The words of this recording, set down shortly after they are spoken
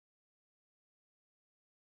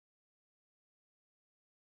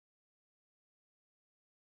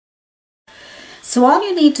So all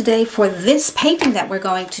you need today for this painting that we're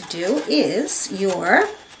going to do is your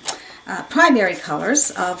primary colors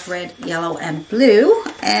of red, yellow, and blue,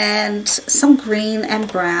 and some green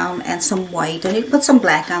and brown and some white, and you can put some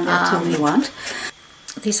black on there too if you want.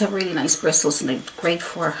 These have really nice bristles and they're great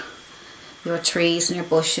for your trees and your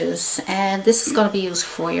bushes, and this is going to be used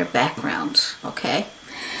for your background, okay?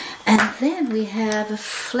 And then we have a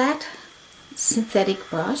flat synthetic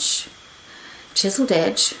brush, chiseled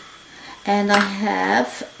edge, and I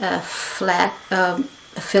have a flat a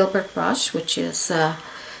Filbert brush, which is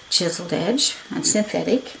chiseled edge and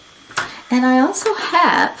synthetic, and I also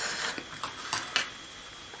have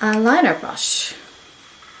a liner brush.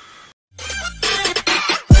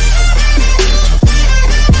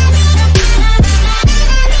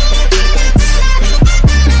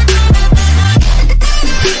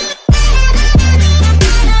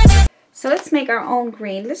 So let's make our own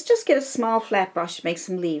green. Let's just get a small flat brush to make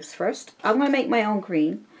some leaves first. I'm going to make my own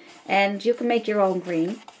green, and you can make your own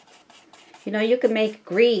green. You know, you can make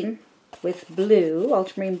green with blue,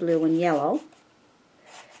 ultramarine blue and yellow.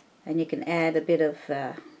 And you can add a bit of,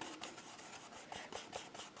 I'm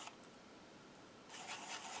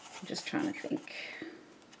just trying to think,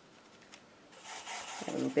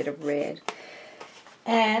 a little bit of red.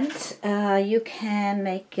 And you can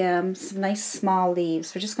make some nice small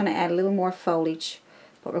leaves. We're just going to add a little more foliage,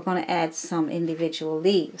 but we're going to add some individual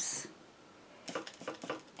leaves.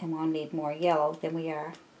 And we'll need more yellow than we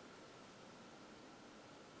are.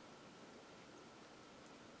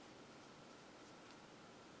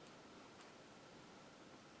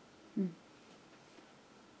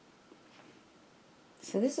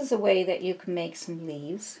 So this is a way that you can make some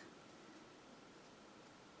leaves.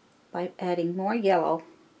 By adding more yellow,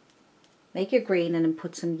 make your green and then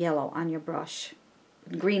put some yellow on your brush.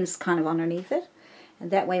 The green is kind of underneath it, and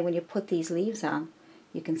that way when you put these leaves on,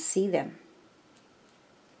 you can see them.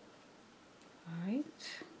 Alright.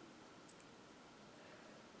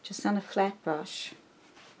 Just on a flat brush.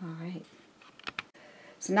 Alright.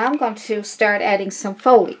 So now I'm going to start adding some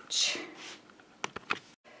foliage.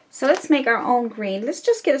 So let's make our own green. Let's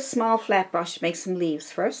just get a small flat brush to make some leaves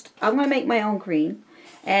first. I'm going to make my own green.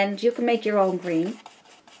 And you can make your own green.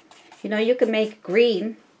 You know, you can make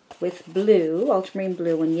green with blue, ultramarine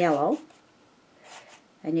blue and yellow.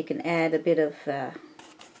 And you can add a bit of, I'm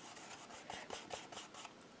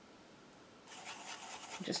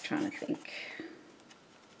just trying to think,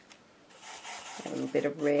 a little bit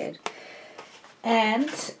of red. And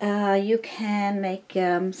you can make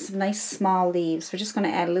some nice small leaves. We're just going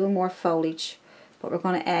to add a little more foliage, but we're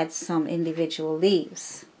going to add some individual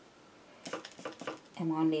leaves. And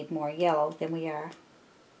we'll need more yellow than we are.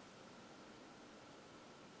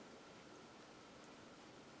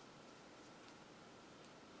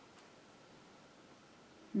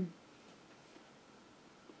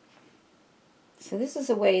 So this is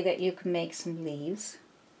a way that you can make some leaves.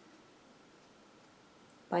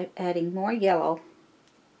 By adding more yellow,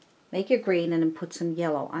 make your green and then put some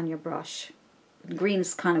yellow on your brush. The green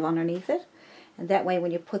is kind of underneath it, and that way when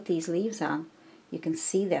you put these leaves on, you can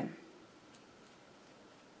see them.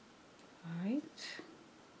 Alright,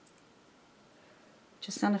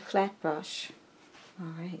 just on a flat brush.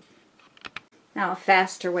 Alright, now a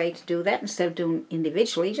faster way to do that, instead of doing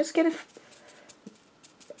individually, just get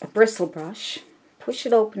a bristle brush, push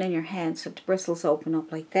it open in your hand so the bristles open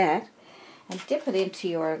up like that, and dip it into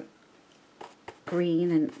your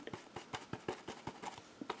green, and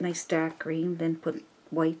nice dark green, then put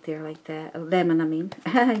white there like that, lemon I mean,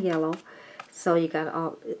 yellow. So you got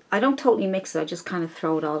all, I don't totally mix it, I just kind of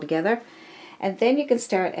throw it all together. And then you can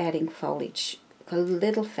start adding foliage a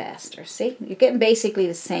little faster. See, you're getting basically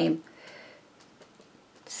the same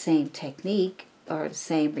technique or the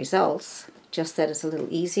same results, just that it's a little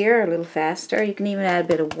easier, a little faster. You can even add a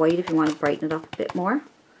bit of white if you want to brighten it up a bit more.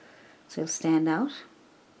 So it'll stand out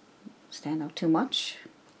too much.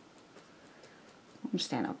 Don't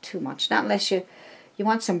stand out too much, not unless you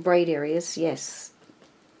want some bright areas. Yes.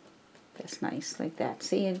 That's nice, like that.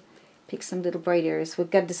 See, and pick some little bright areas.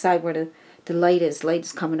 We've got to decide where the light is. Light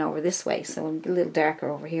is coming over this way, so it'll be a little darker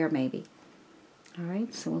over here maybe.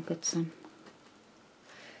 Alright, so we'll get some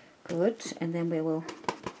good, and then we will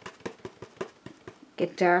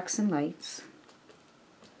get darks and lights.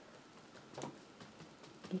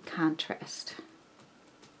 A contrast.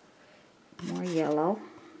 More yellow.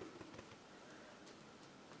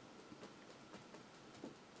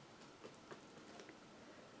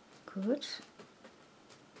 Good.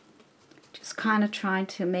 Just kind of trying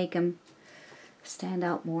to make them stand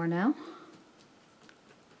out more now.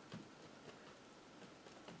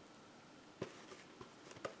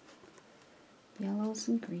 Yellows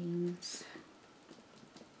and greens.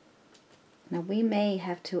 Now we may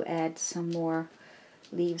have to add some more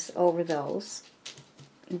leaves over those.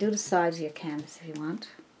 And do the sides of your canvas if you want.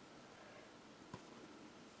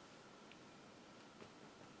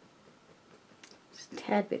 Just a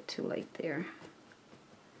tad bit too light there.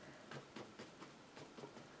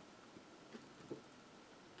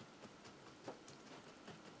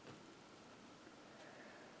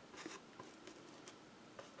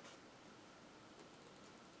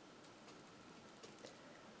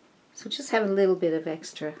 So just have a little bit of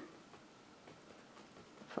extra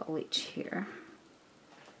foliage here.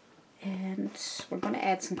 And we're going to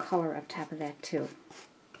add some color on top of that too.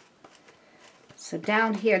 So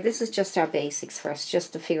down here, this is just our basics first,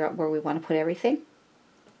 just to figure out where we want to put everything.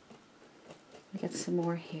 We got some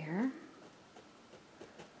more here.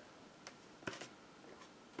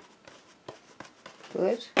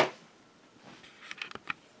 Good.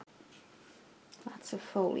 Lots of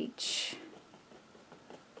foliage.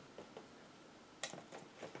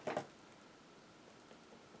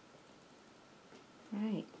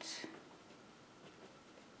 Right.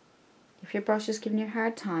 If your brush is giving you a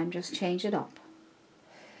hard time, just change it up.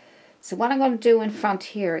 So what I'm going to do in front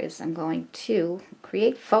here is I'm going to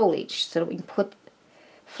create foliage so that we can put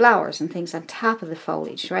flowers and things on top of the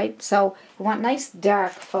foliage, right? So we want nice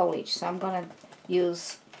dark foliage. So I'm going to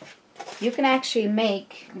use, you can actually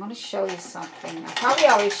make, I'm going to show you something. I probably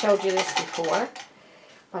already showed you this before,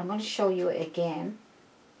 but I'm going to show you it again.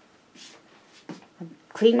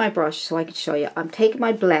 Clean my brush so I can show you. I'm taking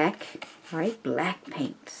my black, right, black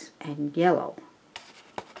paint and yellow.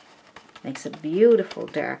 Makes a beautiful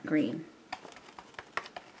dark green.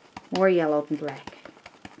 More yellow than black.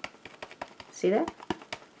 See that?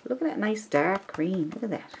 Look at that nice dark green. Look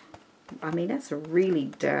at that. I mean, that's a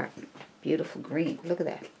really dark, beautiful green. Look at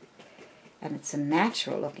that. And it's a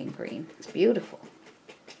natural looking green. It's beautiful.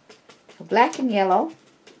 So black and yellow.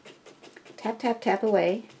 Tap, tap, tap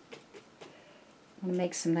away. I'm going to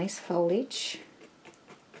make some nice foliage.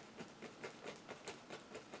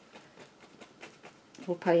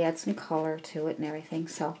 We'll probably add some color to it and everything.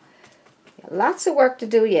 So, yeah, lots of work to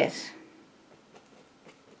do yet.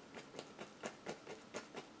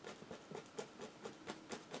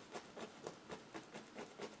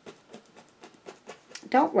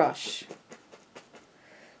 Don't rush.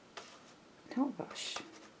 Don't rush.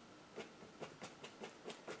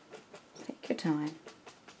 Take your time.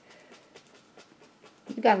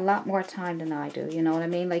 You got a lot more time than I do, you know what I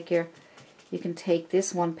mean? Like you can take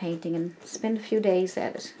this one painting and spend a few days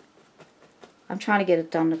at it. I'm trying to get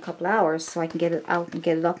it done in a couple hours so I can get it out and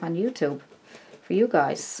get it up on YouTube for you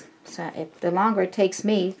guys. So the longer it takes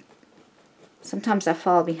me, sometimes I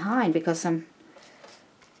fall behind because I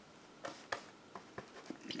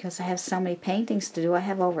have so many paintings to do. I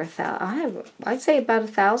have over 1,000. I'd say about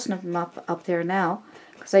 1,000 of them up there now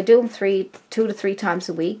because I do them 2 to 3 times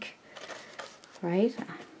a week. Right?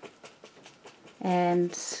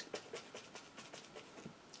 And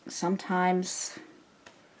sometimes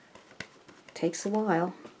it takes a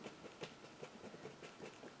while.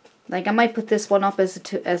 Like I might put this one up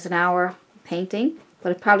as an hour painting,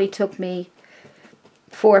 but it probably took me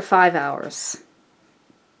 4 or 5 hours.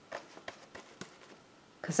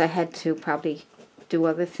 Because I had to probably do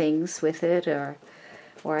other things with it, or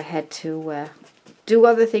I had to do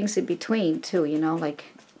other things in between too, you know, like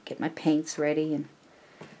get my paints ready and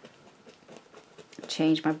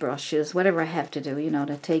change my brushes, whatever I have to do, you know,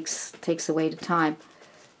 that takes away the time.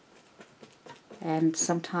 And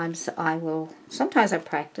sometimes I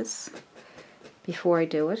practice before I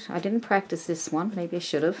do it. I didn't practice this one, maybe I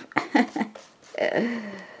should have.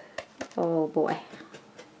 Oh boy.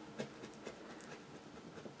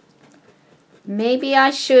 Maybe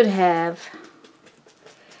I should have.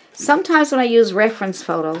 Sometimes when I use reference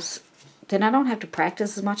photos, then I don't have to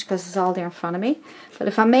practice as much because it's all there in front of me. But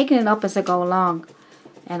if I'm making it up as I go along,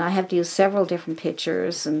 and I have to use several different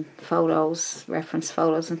pictures and photos, reference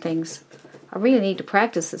photos and things, I really need to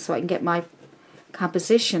practice it so I can get my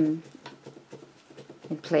composition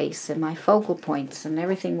in place and my focal points and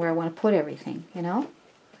everything where I want to put everything, you know?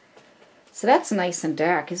 So that's nice and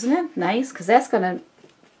dark, isn't it? Nice, because that's gonna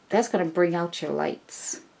bring out your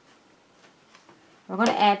lights. We're going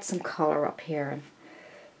to add some color up here.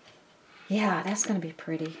 Yeah, that's going to be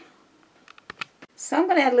pretty. So I'm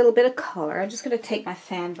going to add a little bit of color. I'm just going to take my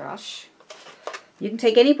fan brush. You can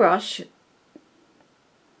take any brush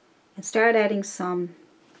and start adding some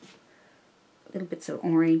little bits of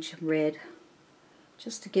orange and red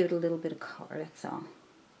just to give it a little bit of color, that's all.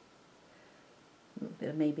 A little bit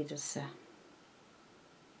of maybe just,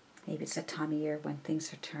 maybe it's that time of year when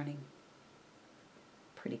things are turning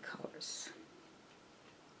pretty colors.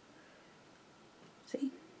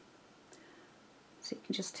 See? So you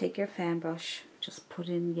can just take your fan brush, just put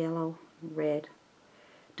in yellow, red.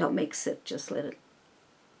 Don't mix it, just let it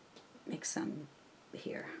mix some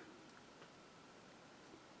here.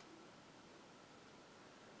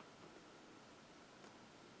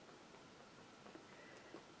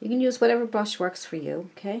 You can use whatever brush works for you,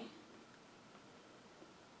 okay?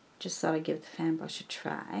 Just thought I'd give the fan brush a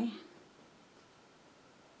try.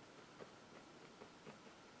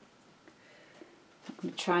 I'm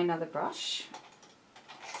going to try another brush.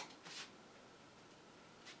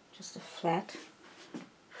 Just a flat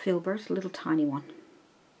Filbert, a little tiny one.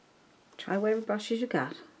 Try whatever brushes you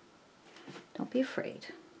got. Don't be afraid.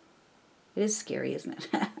 It is scary, isn't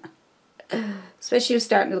it? Especially if you're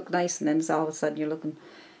starting to look nice and then all of a sudden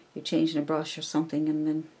you're changing a brush or something and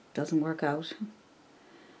then it doesn't work out.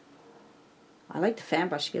 I like the fan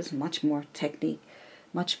brush. It gives much more technique,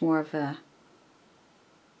 much more of a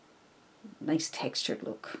nice textured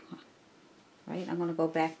look. Right, I'm going to go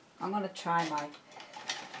back. I'm going to try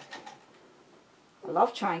I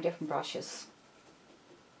love trying different brushes.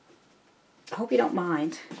 I hope you don't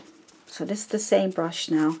mind. So this is the same brush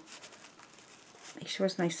now. Make sure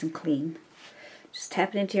it's nice and clean. Just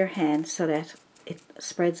tap it into your hand so that it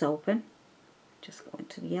spreads open. Just go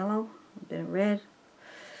into the yellow, a bit of red.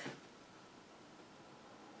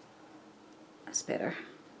 That's better.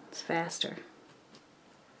 It's faster.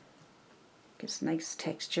 Gives nice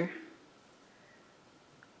texture.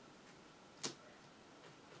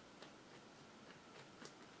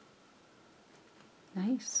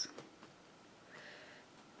 Nice.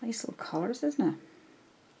 Nice little colors, isn't it?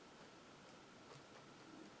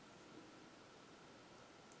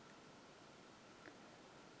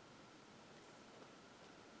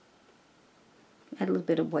 Add a little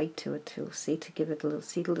bit of white to it too. See, to give it a little,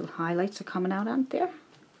 see the little highlights are coming out on there?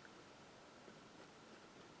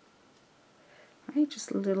 Alright,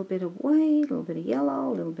 just a little bit of white, a little bit of yellow,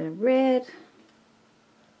 a little bit of red.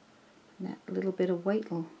 And that little bit of white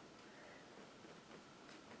will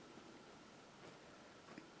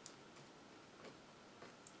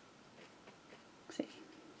see.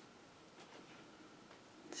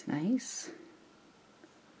 It's nice.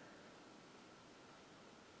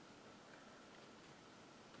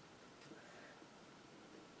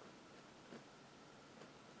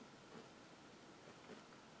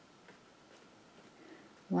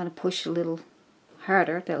 You want to push a little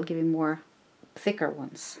harder, that'll give you more thicker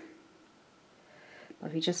ones. But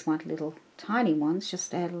if you just want little tiny ones,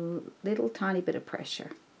 just add a little tiny bit of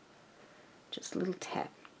pressure. Just a little tap.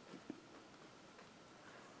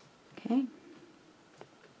 Okay?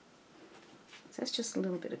 So that's just a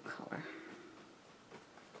little bit of color.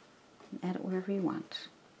 And add it wherever you want.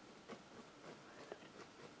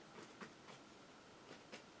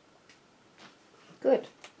 Good.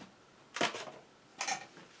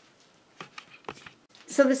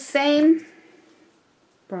 So the same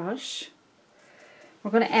brush,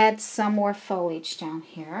 we're going to add some more foliage down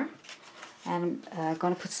here. And I'm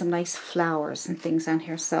going to put some nice flowers and things on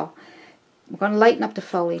here. So we're going to lighten up the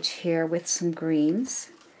foliage here with some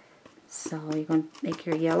greens. So you're going to make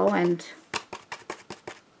your yellow and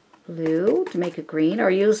blue to make a green, or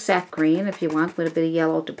use sap green if you want with a bit of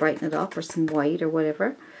yellow to brighten it up, or some white or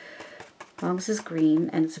whatever. As long as it's green,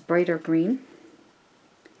 and it's a brighter green.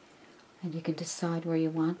 And you can decide where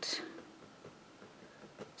you want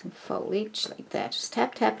some foliage like that. Just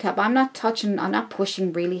tap, tap, tap. I'm not touching, I'm not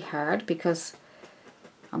pushing really hard because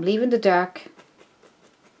I'm leaving the dark,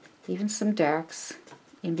 leaving some darks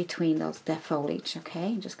in between that foliage, okay?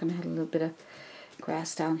 I'm just going to add a little bit of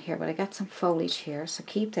grass down here, but I got some foliage here, so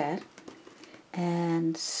keep that.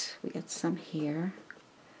 And we got some here.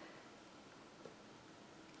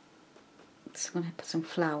 So I'm going to put some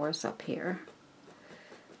flowers up here.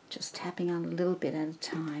 Just tapping on a little bit at a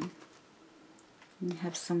time. And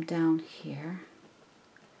have some down here.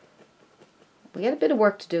 We got a bit of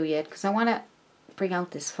work to do yet because I want to bring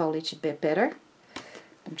out this foliage a bit better.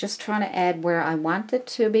 I'm just trying to add where I want it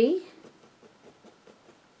to be.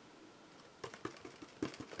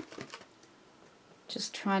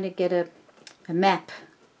 Just trying to get a map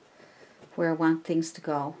where I want things to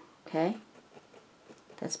go, okay?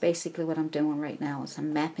 That's basically what I'm doing right now, is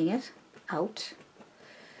I'm mapping it out.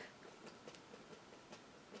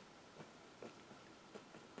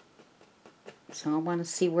 So I want to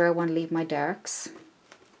see where I want to leave my darks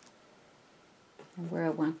and where I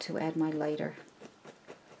want to add my lighter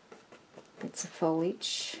bits of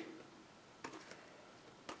foliage.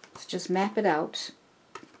 So just map it out.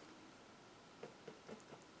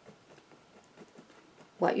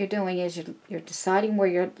 What you're doing is you're deciding where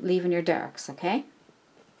you're leaving your darks, okay?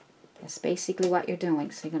 That's basically what you're doing.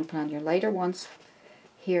 So you're going to put on your lighter ones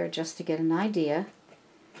here just to get an idea.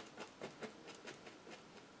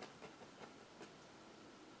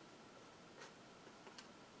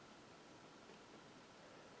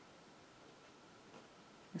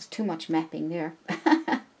 There's too much mapping there.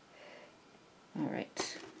 All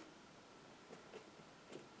right.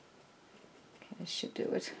 Okay, this should do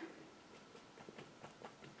it.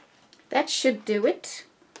 That should do it.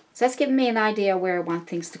 So that's giving me an idea where I want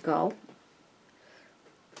things to go.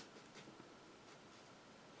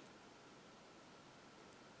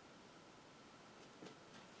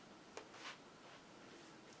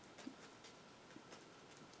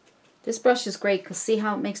 This brush is great because see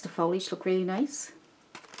how it makes the foliage look really nice?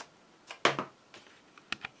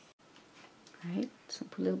 Alright, so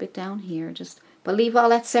put a little bit down here, but leave all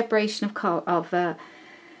that separation of color,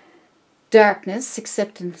 darkness,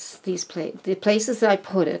 except in these the places that I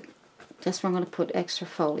put it. That's where I'm going to put extra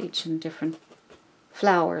foliage and different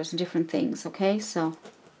flowers and different things, okay? So,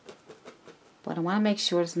 but I want to make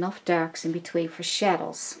sure there's enough darks in between for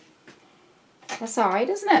shadows. That's alright,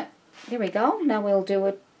 isn't it? Here we go. Now we'll do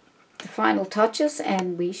it, the final touches,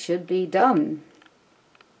 and we should be done.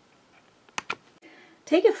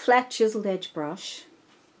 Take a flat chiseled edge brush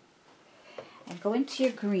and go into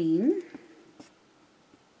your green.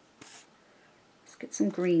 Let's get some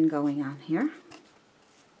green going on here.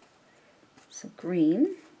 So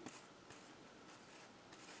green.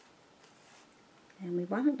 And we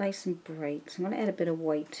want it nice and bright. So I'm going to add a bit of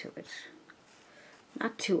white to it.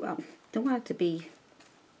 Not too, don't want it to be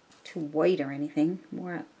too white or anything.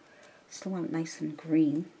 More, still want it nice and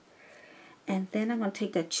green. And then I'm going to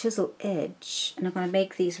take that chisel edge and I'm going to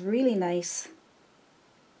make these really nice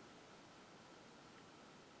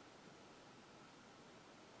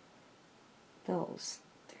those.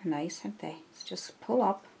 They're nice, aren't they? So just pull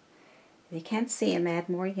up. If you can't see them, add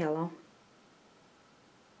more yellow.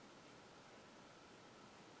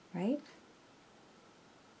 Right?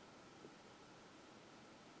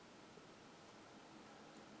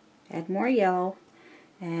 Add more yellow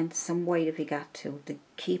and some white if you got to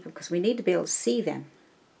keep them, because we need to be able to see them.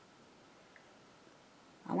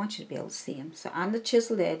 I want you to be able to see them. So on the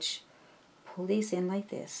chiseled edge, pull these in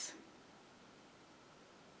like this.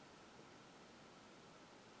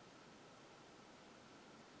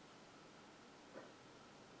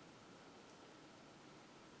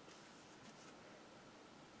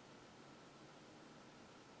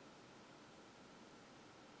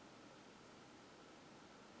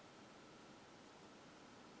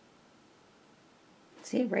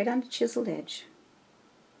 See, right on the chiseled edge.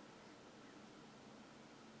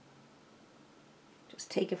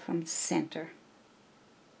 Just take it from the center.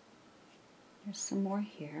 There's some more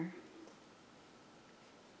here.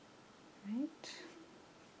 Right.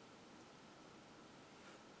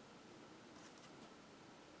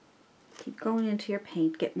 Keep going into your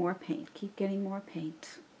paint. Get more paint. Keep getting more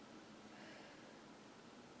paint.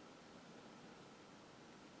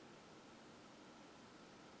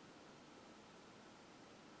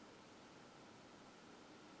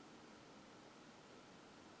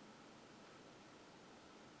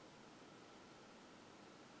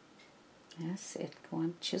 That's it. Go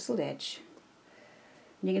on chiseled edge.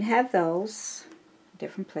 And you can have those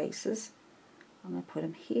different places. I'm going to put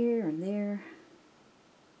them here and there.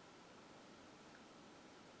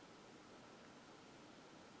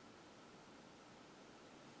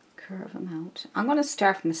 Curve them out. I'm going to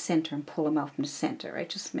start from the center and pull them out from the center. Right?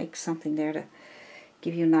 Just make something there to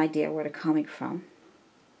give you an idea where they're coming from.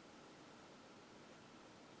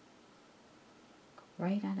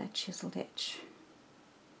 Right on that chiseled edge.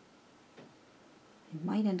 You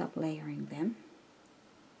might end up layering them.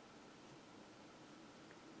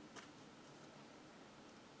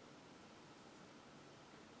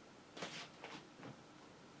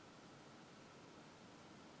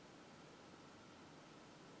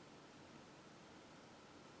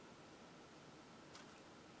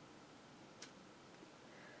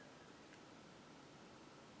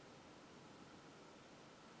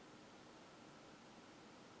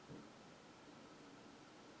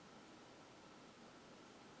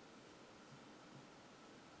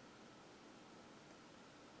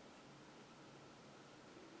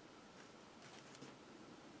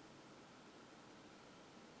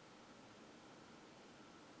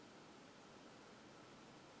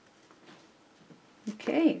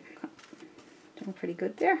 Okay, doing pretty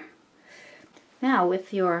good there. Now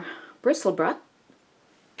with your bristle brush,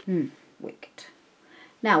 wicked.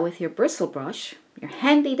 Now with your bristle brush, your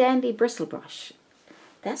handy dandy bristle brush,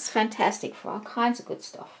 that's fantastic for all kinds of good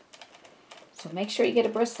stuff. So make sure you get a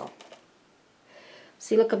bristle.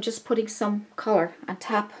 See, look, I'm just putting some color on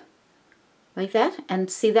top like that, and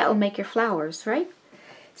see, that'll make your flowers, right?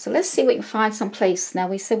 So let's see if we can find some place. Now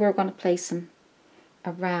we said we were going to place them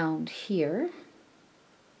around here.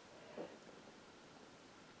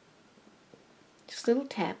 Just little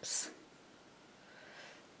taps.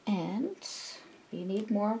 If you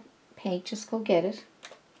need more paint, just go get it.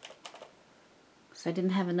 So I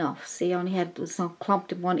didn't have enough. See, I only had, it was all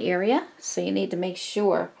clumped in one area. So you need to make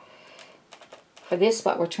sure, for this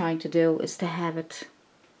what we're trying to do is to have it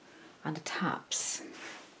on the tops.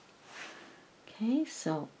 Okay,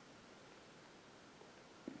 so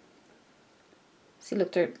see,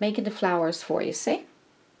 look, they're making the flowers for you, see?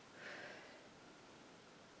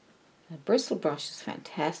 The bristle brush is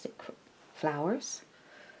fantastic for flowers.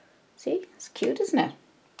 See, it's cute, isn't it?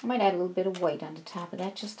 I might add a little bit of white on the top of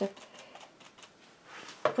that just to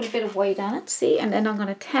put a bit of white on it, see? And then I'm going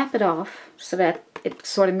to tap it off so that it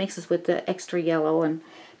sort of mixes with the extra yellow and,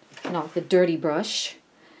 you know, the dirty brush.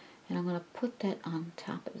 And I'm going to put that on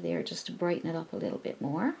top of there just to brighten it up a little bit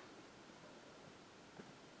more.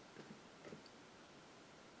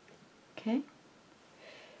 Okay. Isn't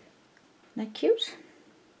that cute?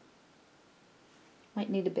 Might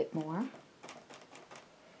need a bit more.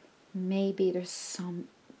 Maybe there's some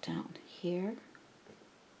down here.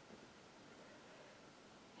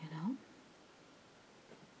 You know.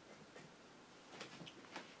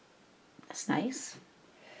 That's nice.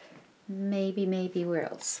 Maybe where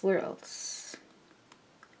else? Where else?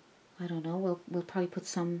 I don't know. We'll probably put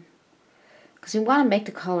some, because we want to make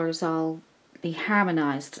the colors all be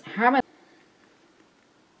harmonized.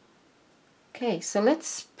 Okay, so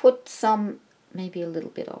let's put some, maybe a little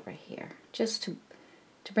bit over here, just to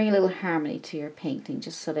bring a little harmony to your painting,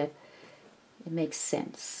 just so that it makes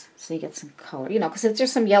sense. So you get some color, you know, because if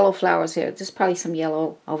there's some yellow flowers here, there's probably some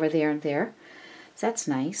yellow over there and there. So that's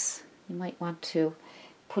nice. You might want to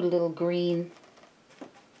put a little green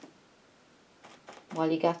while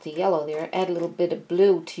you got the yellow there. Add a little bit of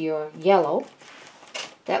blue to your yellow.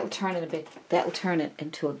 That'll turn it a bit, that'll turn it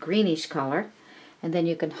into a greenish color. And then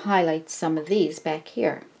you can highlight some of these back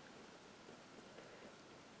here.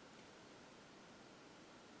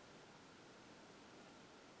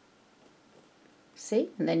 See?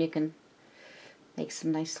 And then you can make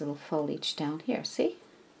some nice little foliage down here. See?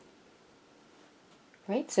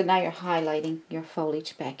 Right? So now you're highlighting your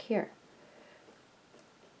foliage back here.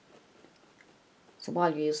 So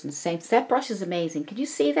while you're using the same, that brush is amazing. Can you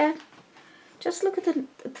see that? Just look at the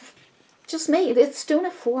just made, it's doing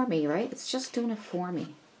it for me, right? It's just doing it for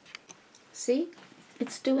me. See?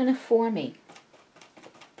 It's doing it for me.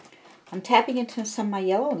 I'm tapping into some of my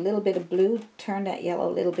yellow, a little bit of blue, turn that yellow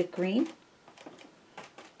a little bit green.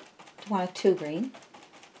 Don't want it too green.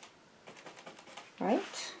 Right?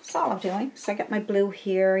 That's all I'm doing. So I got my blue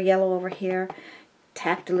here, yellow over here.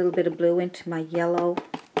 Tapped a little bit of blue into my yellow.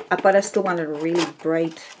 But I still wanted a really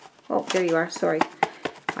bright, oh, there you are, sorry.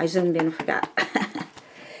 I zoomed in and forgot.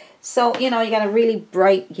 So, you know, you got a really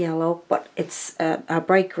bright yellow, but it's a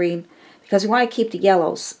bright green, because we want to keep the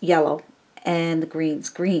yellows yellow and the greens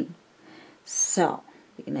green. So,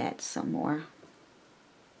 we can add some more.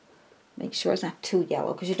 Make sure it's not too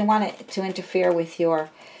yellow, because you don't want it to interfere with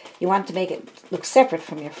your, you want to make it look separate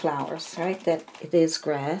from your flowers, right? That it is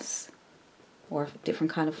grass or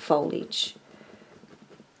different kind of foliage.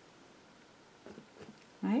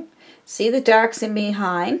 Right? See the darks in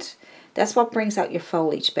behind? That's what brings out your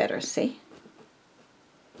foliage better, see?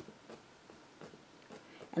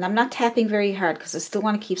 And I'm not tapping very hard because I still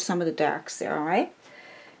want to keep some of the darks there, alright?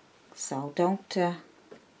 So don't,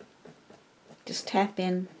 just tap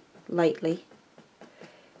in lightly,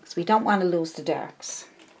 because we don't want to lose the darks.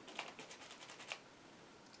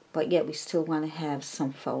 But yet we still want to have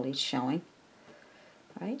some foliage showing,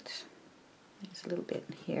 right? There's a little bit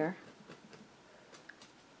in here.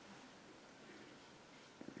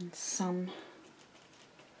 And some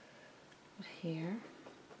here.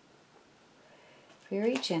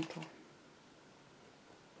 Very gentle.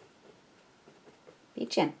 Be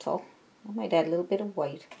gentle. I might add a little bit of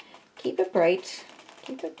white. Keep it bright,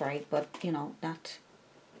 but you know, not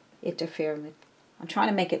interfering with. I'm trying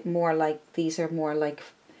to make it more like, these are more like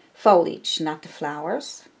foliage, not the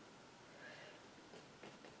flowers.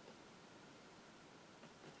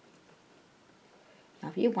 Now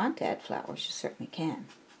if you want to add flowers, you certainly can.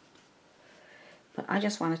 But I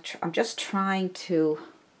just want to, I'm just trying to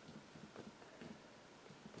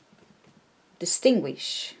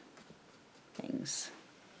distinguish things.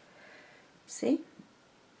 See?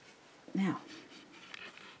 Now,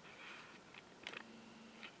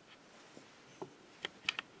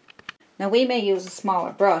 we may use a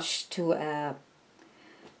smaller brush to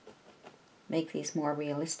make these more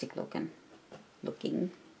realistic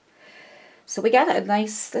looking. So we got a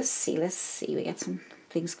nice, let's see, we got some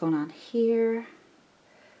things going on here.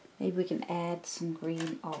 Maybe we can add some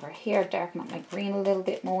green over here, darken up my green a little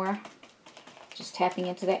bit more. Just tapping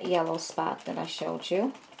into that yellow spot that I showed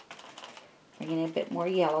you. Bring in a bit more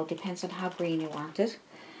yellow, depends on how green you want it.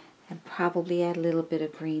 And probably add a little bit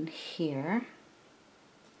of green here.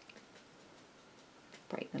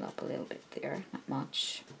 Brighten it up a little bit there, not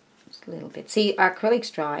much. Just a little bit. See, our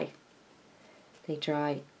acrylics dry. They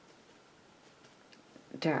dry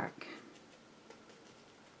darker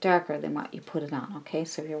than what you put it on, okay?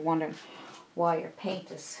 So if you're wondering why your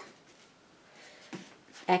paint is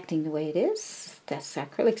acting the way it is, that's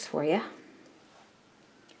acrylics for you.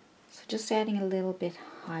 So just adding a little bit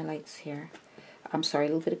highlights here. I'm sorry, a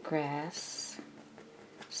little bit of grass.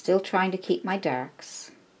 Still trying to keep my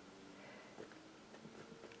darks.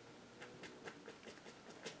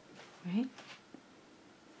 Right?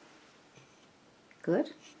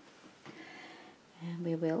 Good. And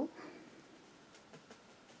we will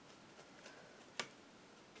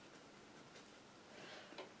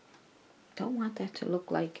don't want that to look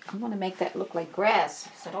like, I want to make that look like grass,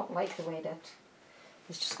 because I don't like the way that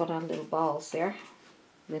it's just got on little balls there.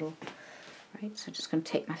 Little, right, so I'm just going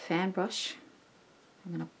to take my fan brush.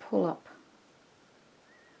 I'm going to pull up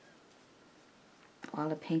while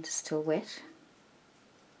the paint is still wet.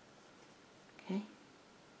 Okay.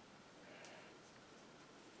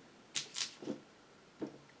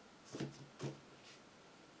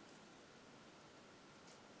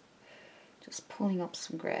 Just pulling up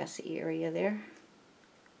some grassy area there.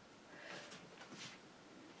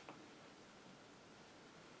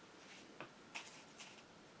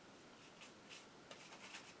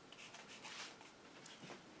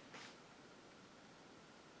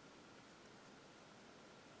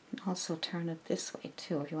 And also turn it this way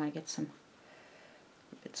too if you want to get some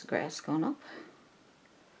bits of grass going up.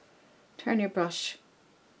 Turn your brush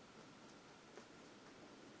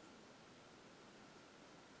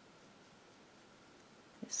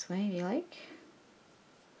this way if you like.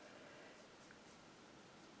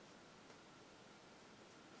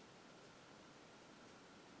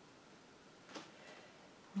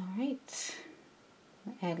 Alright,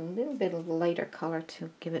 add a little bit of lighter color to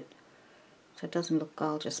give it, so it doesn't look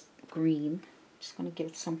all just green. Just going to give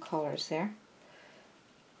it some colors there.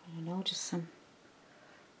 I don't know, just some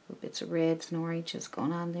little bits of reds and oranges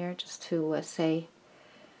going on there, just to say,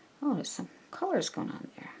 oh, there's some colors going on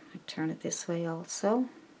there. I turn it this way also.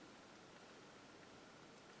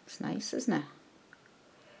 It's nice, isn't it?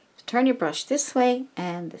 So turn your brush this way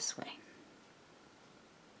and this way.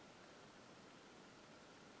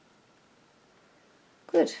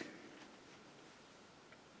 Good.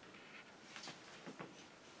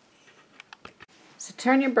 So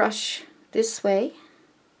turn your brush this way,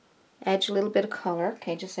 add a little bit of color,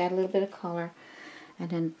 okay, just add a little bit of color, and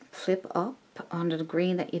then flip up onto the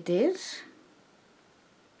green that you did,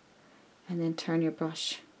 and then turn your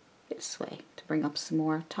brush this way to bring up some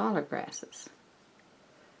more taller grasses.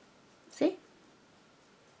 See?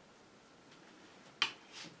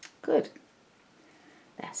 Good.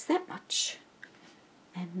 That's that much.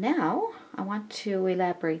 And now I want to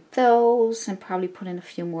elaborate those and probably put in a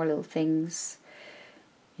few more little things.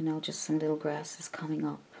 You know, just some little grasses coming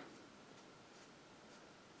up.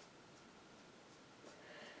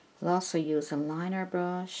 We'll also use a liner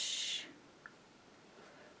brush.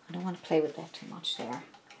 I don't want to play with that too much there.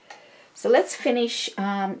 So let's finish,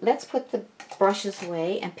 let's put the brushes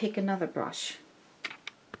away and pick another brush.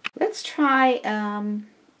 Let's try an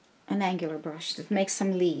angular brush to make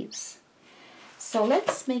some leaves. So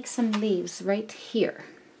let's make some leaves right here.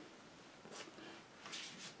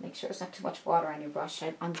 Make sure there's not too much water on your brush.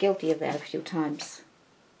 I'm guilty of that a few times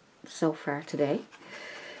so far today.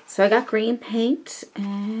 So I got green paint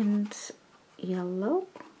and yellow.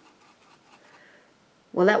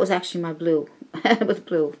 Well, that was actually my blue. With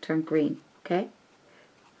blue, turned green. Okay?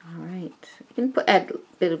 Alright. You can add a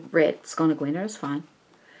bit of red. It's going to go in there. It's fine.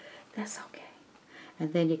 That's okay.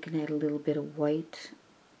 And then you can add a little bit of white.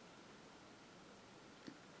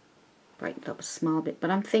 Brighten it up a small bit. But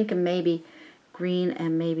I'm thinking maybe green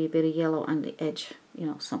and maybe a bit of yellow on the edge. You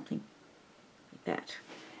know, something like that.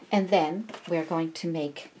 And then we're going to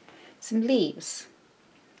make some leaves.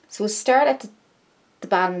 So we'll start at the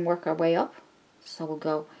bottom and work our way up. So we'll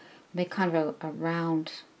go make kind of a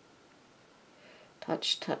round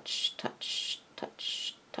touch, touch, touch,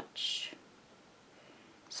 touch, touch.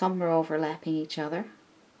 Some are overlapping each other.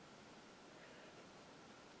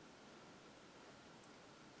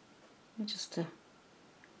 Just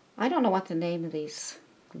I don't know what the name of these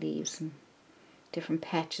leaves and different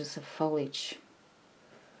patches of foliage.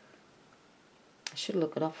 I should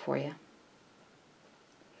look it up for you.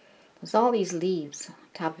 There's all these leaves on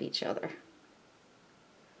top of each other.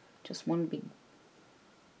 Just one big,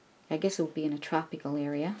 I guess it would be in a tropical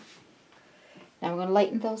area. Now we're going to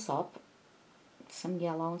lighten those up some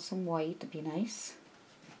yellow and some white to be nice.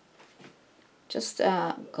 Just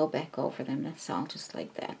go back over them, that's all, just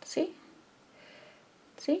like that. See?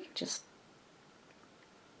 See? Just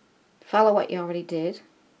follow what you already did,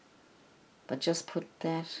 but just put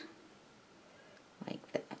that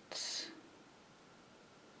like that.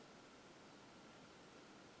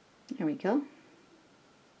 There we go.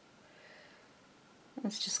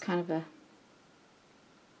 That's just kind of a,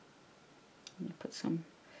 I'm going to put some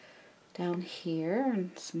down here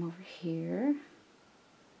and some over here.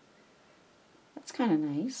 That's kind of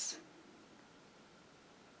nice.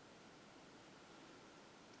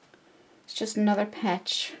 It's just another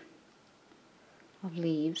patch of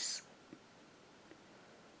leaves.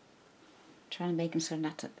 I'm trying to make them so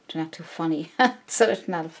they're not too funny, so it's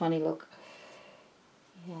not a funny look.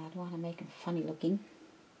 Yeah, I don't want to make them funny looking.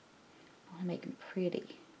 I want to make them pretty.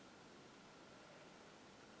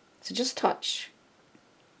 So just touch.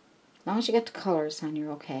 As long as you get the colors on,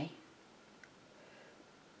 you're okay.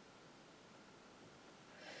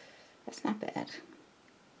 That's not bad.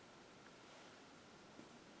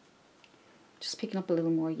 Just picking up a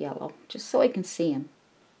little more yellow, just so I can see them.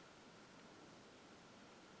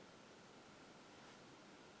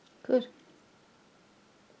 Good.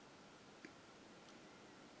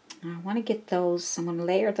 Now I want to get those, I'm going to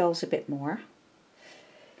layer those a bit more.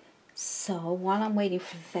 So while I'm waiting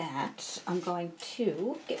for that, I'm going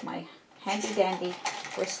to get my handy dandy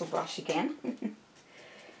bristle brush again. I'm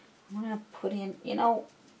going to put in, you know,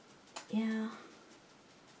 yeah,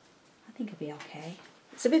 I think it'll be okay.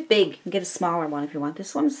 It's a bit big. You can get a smaller one if you want.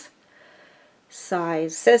 This one's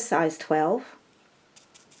size, says size 12.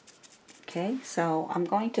 Okay, so I'm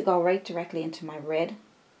going to go right directly into my red.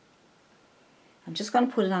 I'm just going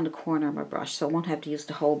to put it on the corner of my brush so I won't have to use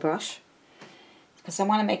the whole brush. Because I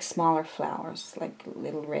want to make smaller flowers, like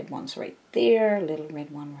little red ones right there, little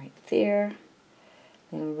red one right there,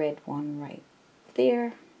 little red one right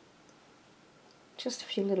there. Just a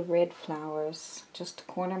few little red flowers, just the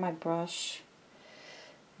corner of my brush.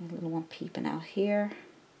 A little one peeping out here.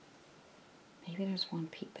 Maybe there's one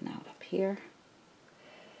peeping out up here.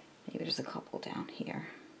 Maybe there's a couple down here.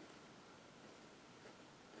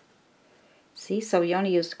 See, so you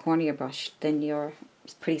only use the corner of your brush, then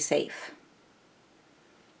it's pretty safe.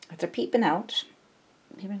 If they're peeping out,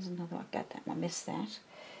 maybe there's another one. I got that one, missed that.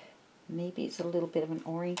 Maybe it's a little bit of an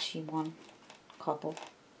orangey one, couple.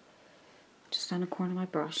 Just on the corner of my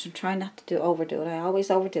brush. I'm trying not to overdo it. I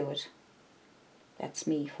always overdo it. That's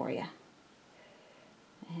me for you.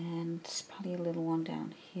 And probably a little one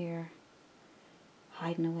down here,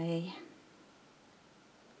 hiding away.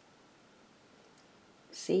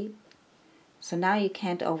 See? So now you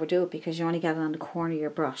can't overdo it because you only got it on the corner of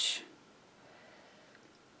your brush.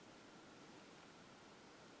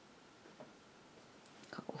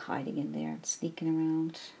 A couple hiding in there and sneaking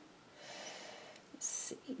around. Let's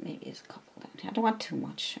see, maybe there's a couple down here. I don't want too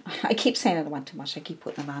much. I keep saying I don't want too much. I keep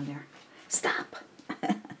putting them on there. Stop!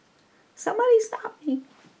 Somebody stop me.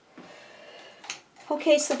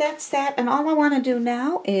 Okay, so that's that. And all I want to do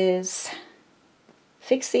now is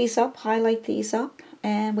fix these up, highlight these up,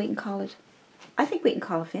 and we can call it, I think we can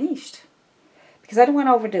call it finished. Because I don't want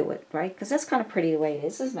to overdo it, right? Because that's kind of pretty the way it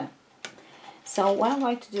is, isn't it? So what I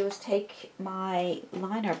like to do is take my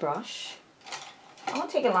liner brush. I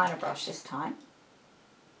want to take a liner brush this time.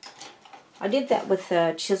 I did that with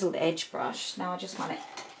a chiseled edge brush. Now I just want it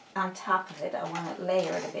on top of it. I want to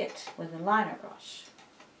layer it a bit with a liner brush.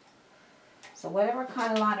 So whatever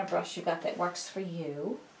kind of liner brush you got that works for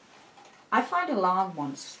you. I find the long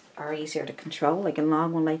ones are easier to control, like a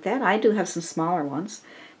long one like that. I do have some smaller ones,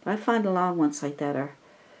 but I find the long ones like that are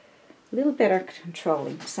a little better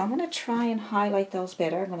controlling. So I'm going to try and highlight those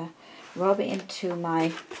better. I'm going to rub it into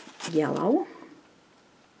my yellow.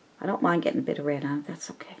 I don't mind getting a bit of red on it, that's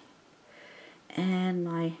okay. And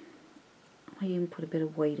I might even put a bit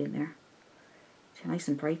of white in there. See how nice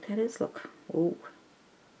and bright that is? Look. Oh.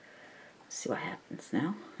 Let's see what happens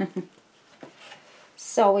now.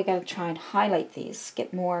 So we got to try and highlight these,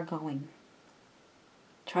 get more going.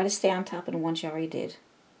 Try to stay on top of the ones you already did.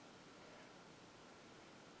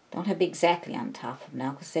 Don't have to be exactly on top of them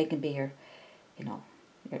now, because they can be your, you know,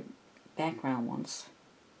 your background ones.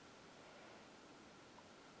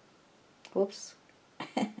 Whoops.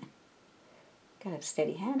 Gotta have a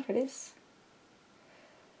steady hand for this.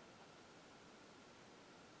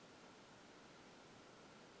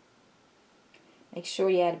 Make sure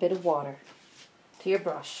you add a bit of water to your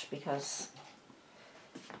brush, because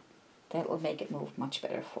that will make it move much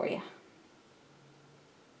better for you.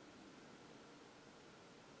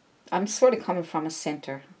 I'm sort of coming from a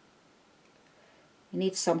center. You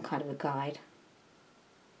need some kind of a guide.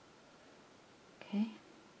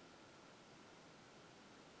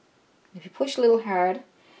 If you push a little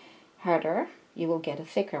harder, you will get a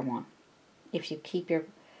thicker one. If you keep your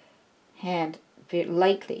hand very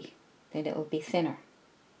lightly, then it will be thinner.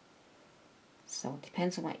 So it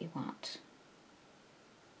depends on what you want.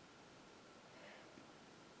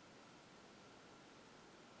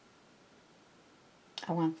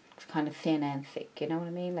 I want kind of thin and thick, you know what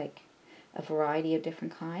I mean? Like a variety of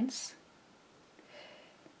different kinds.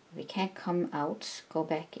 If you can't come out, go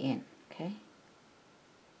back in, okay?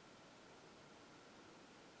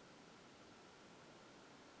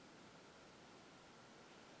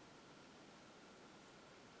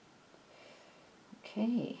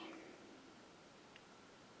 Okay.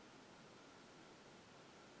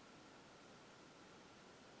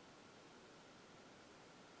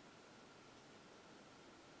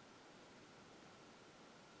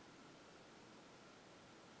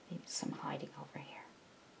 Maybe some hiding over here.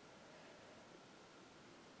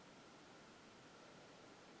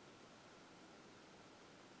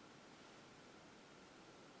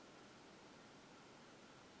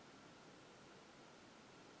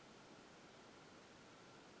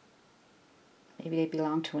 Maybe they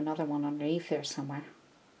belong to another one underneath there somewhere.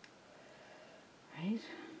 Right?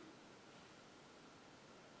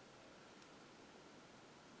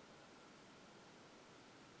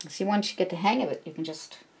 See, once you get the hang of it, you can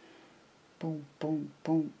just boom, boom,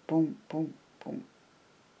 boom, boom, boom, boom.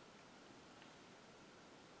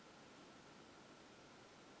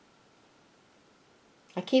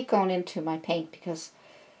 I keep going into my paint because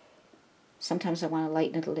sometimes I want to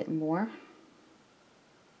lighten it a little more.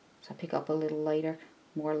 So I pick up a little lighter,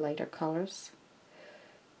 more lighter colors.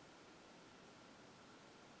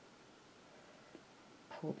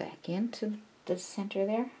 Pull back into the center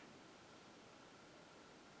there.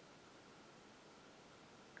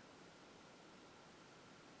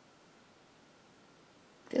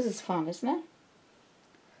 This is fun, isn't it?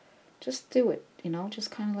 Just do it, you know,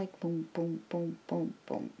 just kind of like boom, boom, boom, boom,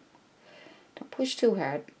 boom. Don't push too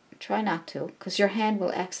hard. Try not to, because your hand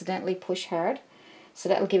will accidentally push hard. So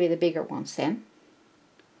that'll give you the bigger ones then.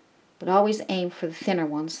 But always aim for the thinner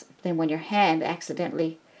ones. Then when your hand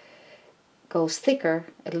accidentally goes thicker,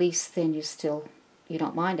 at least then you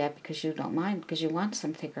don't mind that, because you want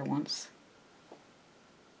some thicker ones.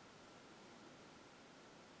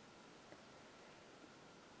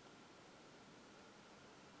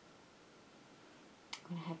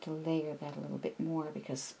 I'm going to have to layer that a little bit more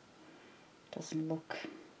because it doesn't looks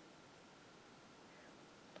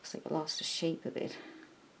like it lost the shape a bit.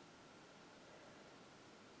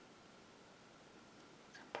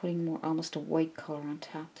 I'm putting more, almost a white color on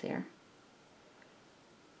top there.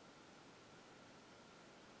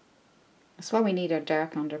 That's why we need our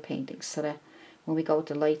dark underpaintings, so that when we go with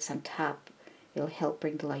the lights on top, it'll help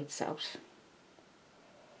bring the lights out.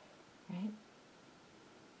 Right?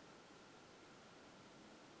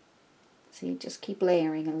 See, just keep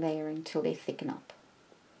layering and layering until they thicken up.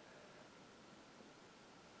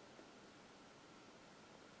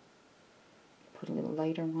 Put a little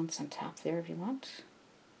lighter ones on top there if you want.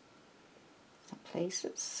 Some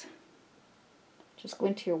places. Just go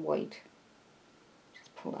into your white.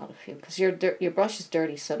 Just pull out a few, because your brush is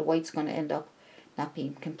dirty, so the white's going to end up not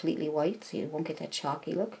being completely white, so you won't get that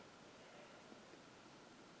chalky look.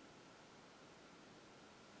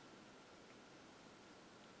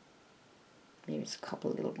 There's a couple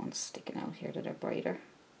of little ones sticking out here that are brighter.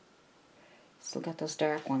 Still got those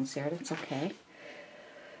dark ones there, that's okay.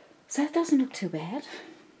 So that doesn't look too bad.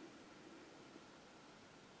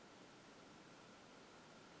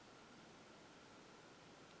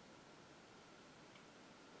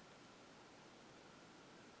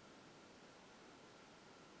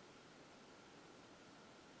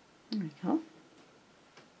 There we go.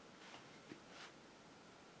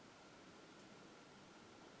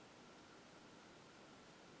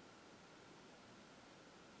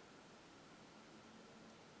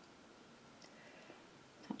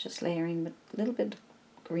 Just layering with a little bit of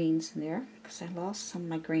greens in there because I lost some of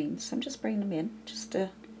my greens. So I'm just bringing them in. Just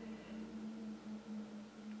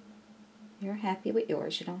you're happy with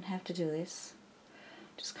yours. You don't have to do this.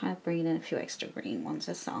 Just kind of bringing in a few extra green ones,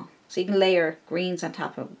 that's all. So you can layer greens on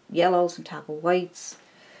top of yellows, on top of whites,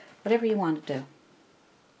 whatever you want to do.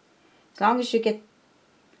 As long as you get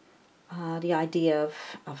the idea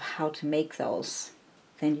of how to make those,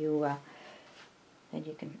 then you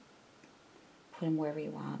can put them wherever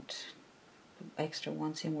you want. Put extra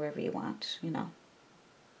ones in wherever you want, you know.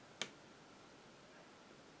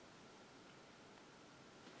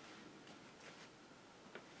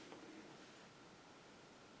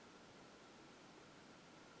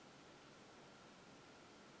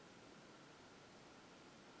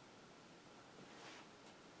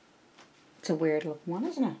 It's a weird looking one,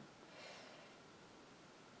 isn't it?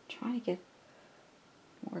 Trying to get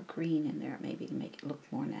more green in there, maybe to make it look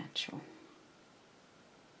more natural.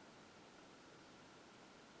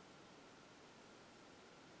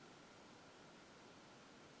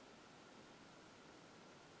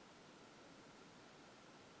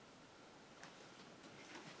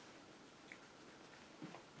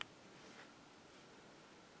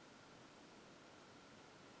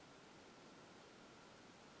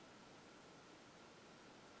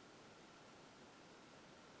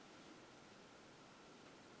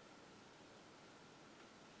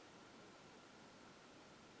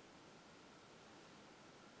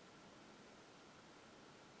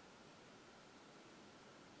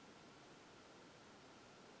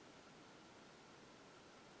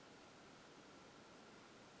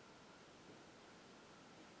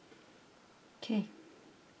 Okay.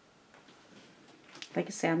 Like I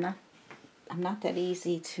say, I'm not that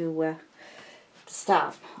easy to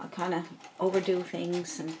stop. I kind of overdo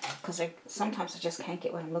things, and because sometimes I just can't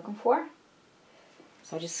get what I'm looking for.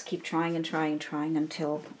 So I just keep trying and trying and trying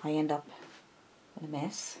until I end up in a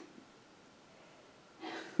mess.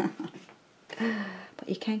 But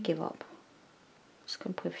you can't give up. Just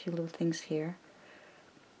gonna put a few little things here.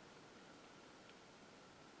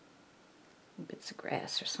 Bits of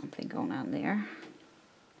grass or something going on there.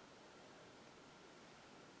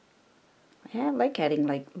 Yeah, I like adding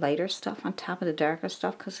like lighter stuff on top of the darker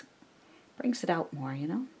stuff because it brings it out more, you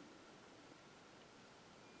know.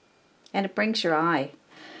 And it brings your eye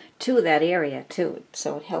to that area too.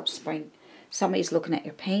 So it helps bring, somebody's looking at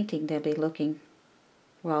your painting, they'll be looking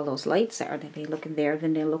where all those lights are. They'll be looking there,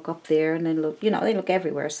 then they'll look up there, and then look, you know, they look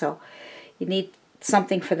everywhere. So you need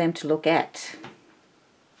something for them to look at.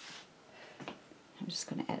 I'm just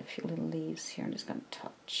going to add a few little leaves here. I'm just going to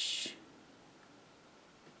touch.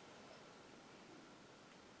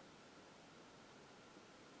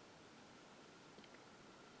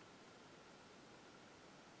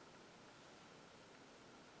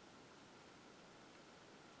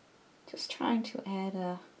 Just trying to add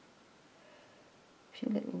a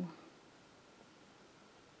few little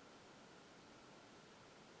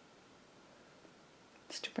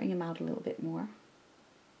just to bring them out a little bit more.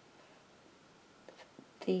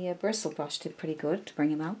 The bristle brush did pretty good to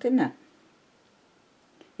bring them out, didn't it?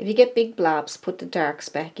 If you get big blobs, put the darks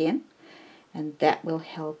back in, and that will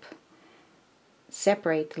help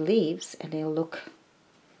separate the leaves, and they'll look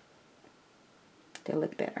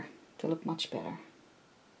better. They'll look much better.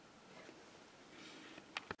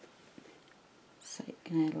 So you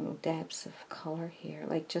can add little dabs of color here,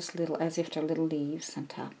 like just little, as if they're little leaves on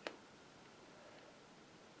top.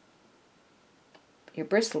 Your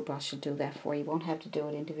bristle brush will do that for you. You won't have to do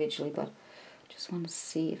it individually, but just want to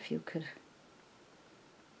see if you could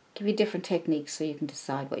give you different techniques so you can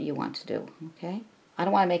decide what you want to do, okay? I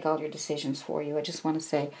don't want to make all your decisions for you. I just want to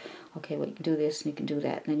say, okay, well, you can do this and you can do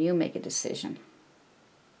that, and then you make a decision.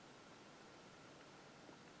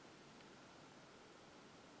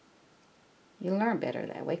 You'll learn better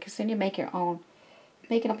that way, because then you make your own,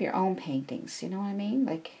 making up your own paintings, you know what I mean?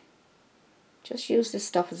 Like, just use this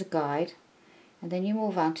stuff as a guide, and then you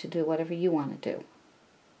move on to do whatever you want to do.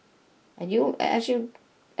 And you, as you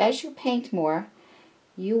paint more,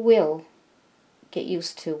 you will get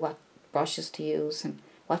used to what brushes to use and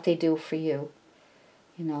what they do for you.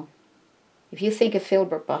 You know, if you think a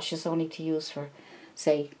Filbert brush is only to use for,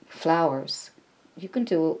 say, flowers, you can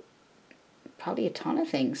do probably a ton of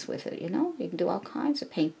things with it, you know. You can do all kinds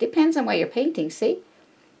of paint. Depends on what you're painting, see?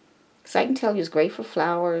 Because I can tell you it's great for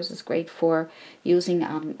flowers, it's great for using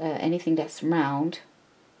on anything that's round.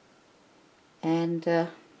 And,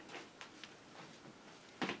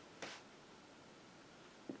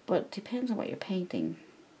 but it depends on what you're painting.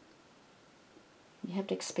 You have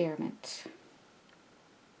to experiment.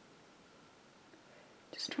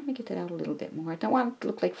 Just trying to get that out a little bit more. I don't want it to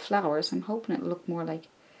look like flowers. I'm hoping it look more like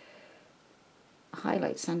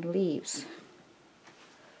highlights on the leaves.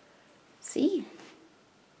 See?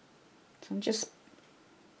 So I'm just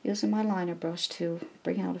using my liner brush to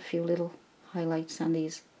bring out a few little highlights on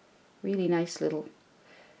these really nice little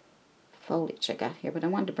foliage I got here. But I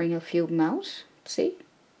wanted to bring a few of them out. See?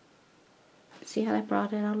 See how I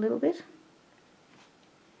brought it out a little bit?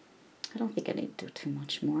 I don't think I need to do too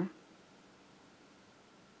much more.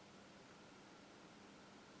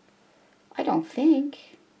 I don't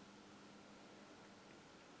think.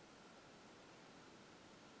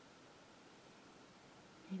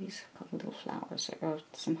 Maybe a couple little flowers or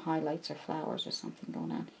some highlights or flowers or something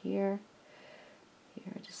going on here.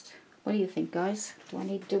 Here, just, what do you think, guys? Do I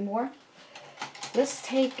need to do more? Let's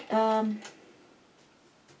take, let's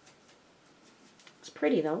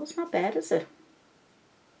pretty though. It's not bad, is it?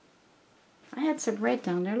 I had some red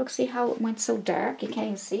down there. Look, see how it went so dark? You can't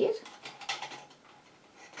even see it.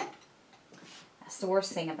 That's the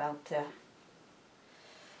worst thing about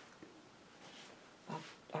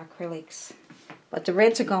acrylics. But the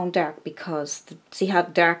reds are going dark because, see how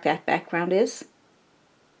dark that background is?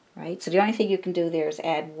 Right? So the only thing you can do there is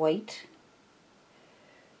add white.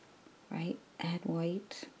 Right? Add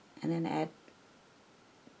white. And then add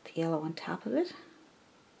the yellow on top of it.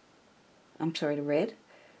 I'm sorry, the red.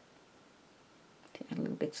 Add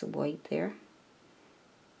little bits of white there.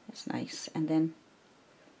 That's nice. And then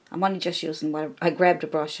I'm only just using what I grabbed a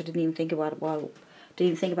brush. I didn't even think about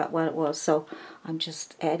what it was. So I'm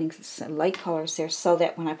just adding some light colors there so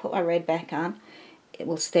that when I put my red back on, it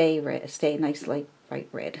will stay red, stay nice light bright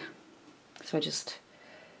red. So I just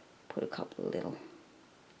put a couple of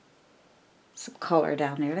some color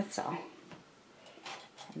down there. That's all.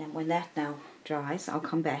 And then when that now dries, I'll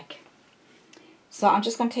come back. So I'm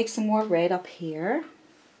just going to take some more red up here.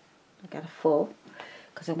 I got a full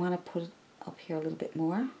because I want to put it up here a little bit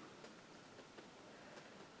more,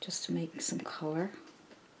 just to make some color.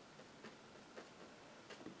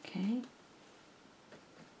 Okay.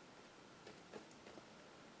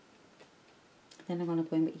 Then I'm going to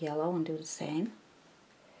go in with yellow and do the same.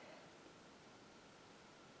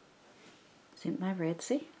 See my red,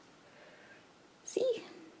 see? See?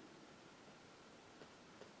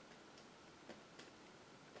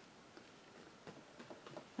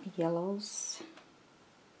 My yellows.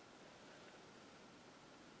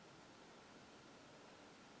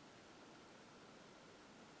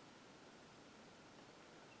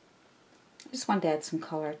 I just wanted to add some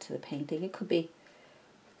color to the painting. It could be,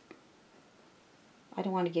 I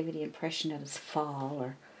don't want to give you the impression that it's fall,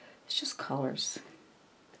 or it's just colors.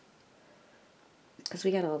 Because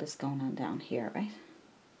we got all this going on down here, right?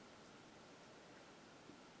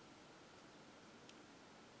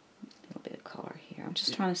 A little bit of color here. I'm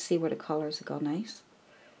just trying to see where the colors go nice.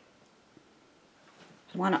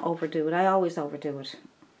 I don't want to overdo it. I always overdo it.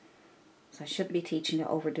 So I shouldn't be teaching to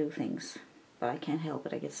overdo things. But I can't help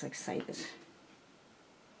it. I get so excited.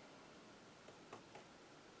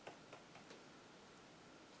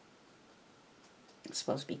 I'm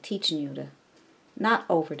supposed to be teaching you to not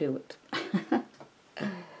overdo it.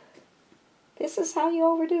 This is how you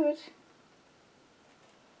overdo it.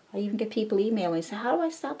 I even get people emailing and say, how do I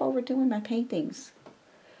stop overdoing my paintings?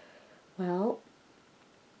 Well,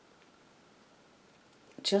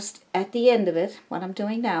 just at the end of it, what I'm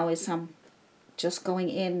doing now is I'm just going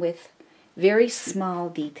in with very small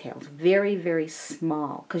details, very, very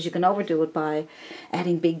small, because you can overdo it by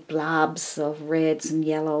adding big blobs of reds and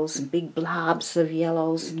yellows and big blobs of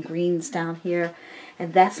yellows and greens down here,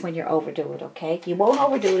 and that's when you overdo it, okay? You won't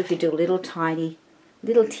overdo it if you do little teeny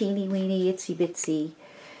weeny itsy bitsy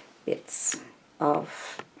bits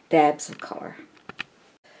of dabs of color.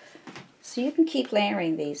 So you can keep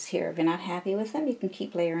layering these here. If you're not happy with them, you can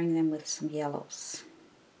keep layering them with some yellows.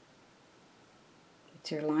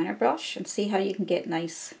 Your liner brush and see how you can get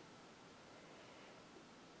nice.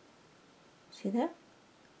 See that?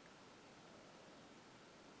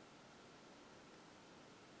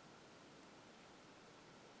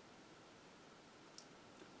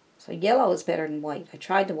 So yellow is better than white. I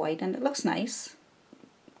tried the white and it looks nice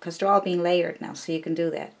because they're all being layered now, so you can do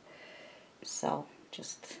that. So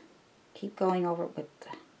just keep going over it with the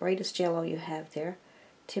brightest yellow you have there.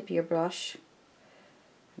 Tip your brush,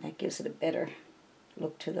 and that gives it a better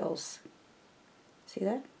look to those. See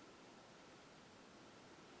that?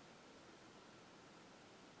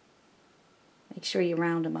 Make sure you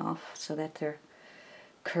round them off so that they're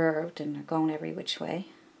curved and they're going every which way.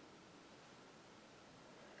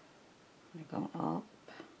 They're going up.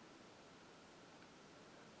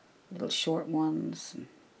 Little short ones and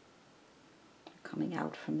coming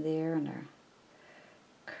out from there, and they're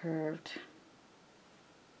curved.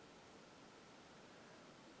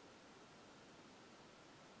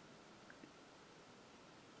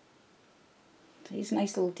 These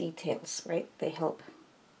nice little details, right? They help.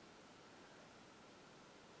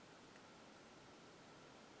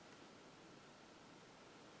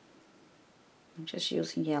 I'm just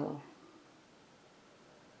using yellow.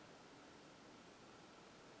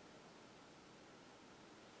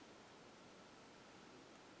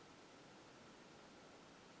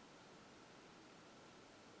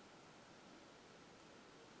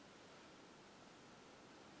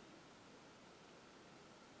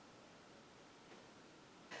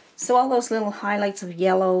 So all those little highlights of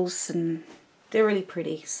yellows, and they're really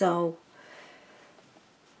pretty. So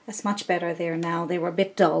that's much better there now. They were a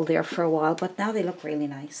bit dull there for a while, but now they look really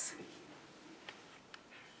nice.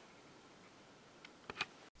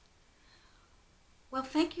 Well,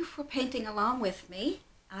 thank you for painting along with me.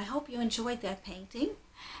 I hope you enjoyed that painting.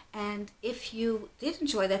 And if you did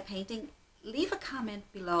enjoy that painting, leave a comment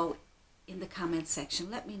below in the comment section.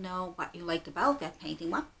 Let me know what you liked about that painting.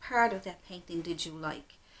 What part of that painting did you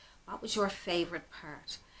like? What was your favorite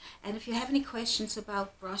part? And if you have any questions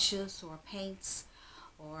about brushes or paints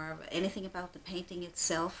or anything about the painting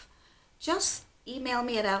itself, just email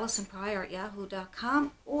me at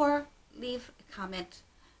allisonpryor@yahoo.com or leave a comment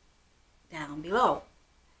down below.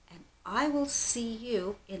 And I will see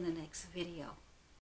you in the next video.